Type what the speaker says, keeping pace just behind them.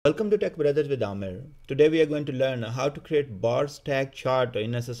Welcome to Tech Brothers with Amir. Today we are going to learn how to create bar stack chart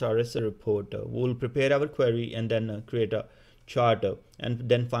in SSRS report. We'll prepare our query and then create a chart and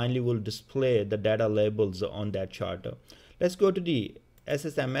then finally we'll display the data labels on that chart. Let's go to the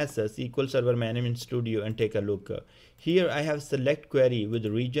SSMS SQL Server Management Studio and take a look. Here I have select query with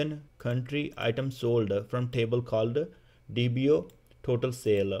region, country, item sold from table called DBO total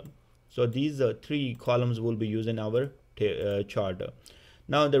sale. So these three columns will be used in our chart.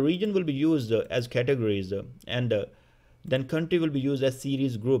 Now the region will be used as categories and then country will be used as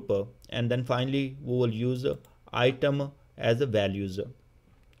series group and then finally we will use item as the values.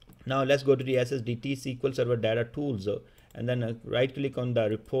 Now let's go to the SSDT SQL Server Data Tools and then right click on the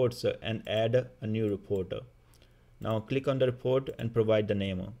reports and add a new report. Now click on the report and provide the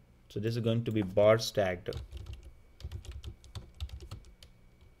name. So this is going to be bar stacked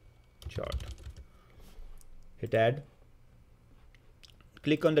chart. Hit add.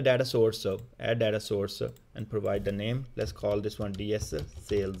 Click on the data source, add data source and provide the name. Let's call this one DS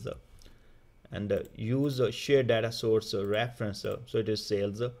sales and use share data source reference, so it is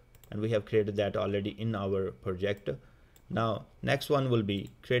sales and we have created that already in our project. Now next one will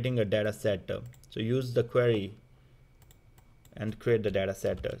be creating a data set. So use the query and create the data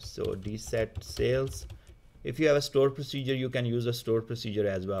set. So dset sales. If you have a store procedure, you can use a store procedure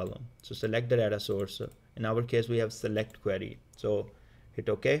as well. So select the data source. In our case we have select query, so hit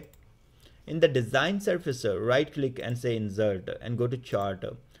OK. In the design surface, right click and say insert and go to chart.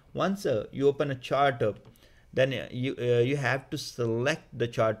 Once you open a chart, then you have to select the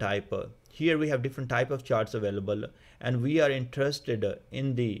chart type. Here we have different type of charts available and we are interested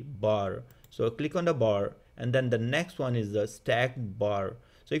in the bar. So click on the bar and then the next one is the stacked bar.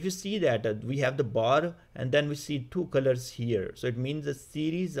 So if you see that we have the bar and then we see two colors here. So it means the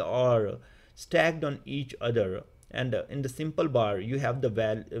series are stacked on each other. And in the simple bar you have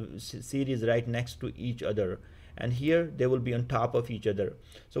the series right next to each other and here they will be on top of each other.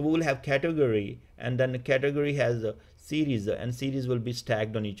 So we will have category and then the category has a series and series will be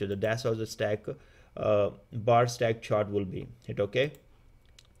stacked on each other. That's how the stack bar stack chart will be. Hit OK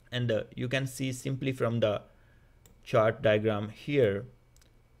and you can see simply from the chart diagram here,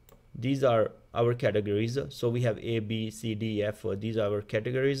 these are our categories. So we have A, B, C, D, F. These are our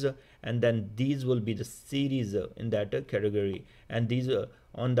categories and then these will be the series in that category, and these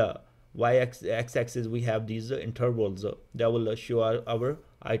on the x-axis we have these intervals that will show our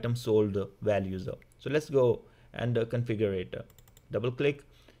item sold values. So let's go and configure it. Double click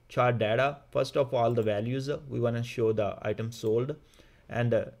chart data. First of all the values we want to show the item sold,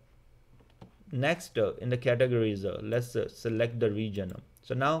 and next in the categories let's select the region.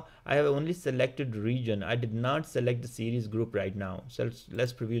 So now I have only selected region. I did not select the series group right now. So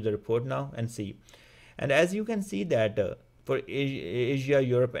let's preview the report now and see. And as you can see that for Asia,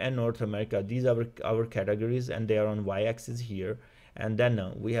 Europe and North America, these are our categories and they are on y-axis here, and then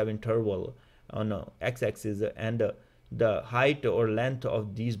we have interval on x-axis and the height or length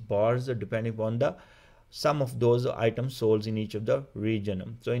of these bars depending upon the sum of those items sold in each of the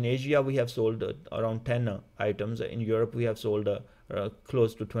region. So in Asia we have sold around 10 items. In Europe we have sold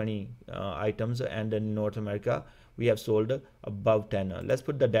close to 20 items, and in North America we have sold above 10. Let's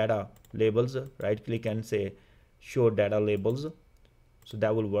put the data labels. Right click and say show data labels. So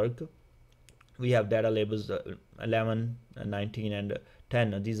that will work. We have data labels 11, 19 and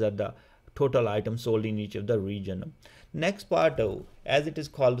 10. These are the total items sold in each of the region. Next part, as it is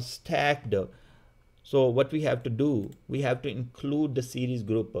called stacked. So what we have to do, we have to include the series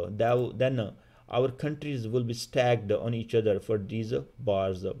group. Then our countries will be stacked on each other for these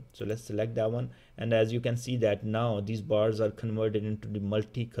bars. So let's select that one, and as you can see that now these bars are converted into the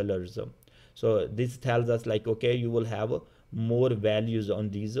multicolors. So this tells us like, okay, you will have more values on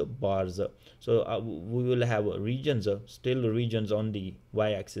these bars. So we will have regions, still regions on the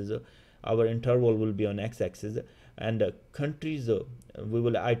y-axis. Our interval will be on x-axis, and countries we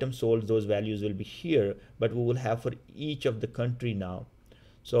will item sold, those values will be here, but we will have for each of the country now.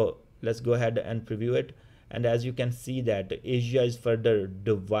 So let's go ahead and preview it, and as you can see that Asia is further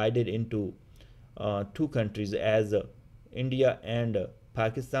divided into two countries as India and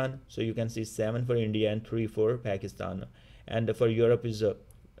Pakistan. So you can see 7 for India and 3 for Pakistan, and for Europe is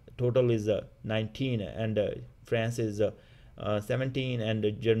total is 19, and France is 17,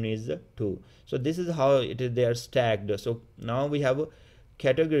 and Germany is 2. So this is how it is, they are stacked. So now we have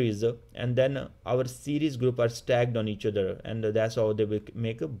categories and then our series group are stacked on each other, and that's how they will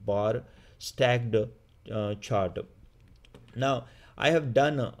make a bar stacked chart. Now I have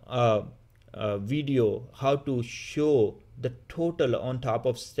done video how to show the total on top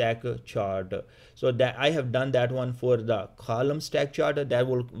of stack chart. So that I have done that one for the column stack chart. That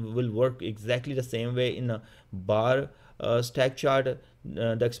will work exactly the same way in a bar stack chart.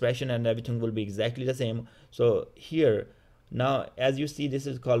 The expression and everything will be exactly the same. So here now, as you see, this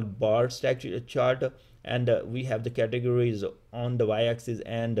is called bar stack chart, and we have the categories on the y-axis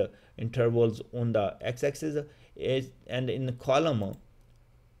and intervals on the x-axis. And in the column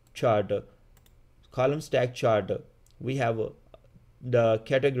chart, column stack chart, we have the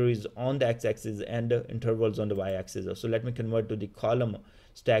categories on the x-axis and intervals on the y-axis. So let me convert to the column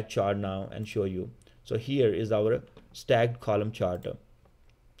stack chart now and show you. So here is our stacked column chart.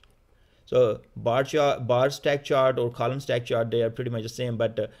 So bar stack chart or column stack chart, they are pretty much the same,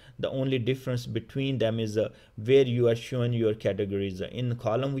 but the only difference between them is where you are showing your categories. In the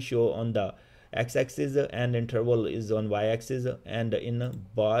column we show on the x-axis and interval is on y-axis, and in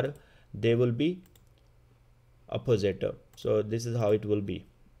bar they will be opposite. So this is how it will be.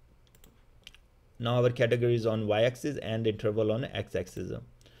 Now our category is on y-axis and interval on x-axis.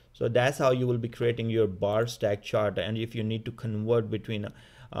 So that's how you will be creating your bar stack chart. And if you need to convert between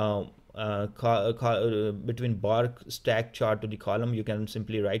between bar stack chart to the column, you can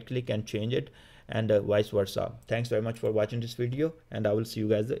simply right click and change it, and vice versa. Thanks very much for watching this video, and I will see you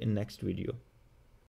guys in next video.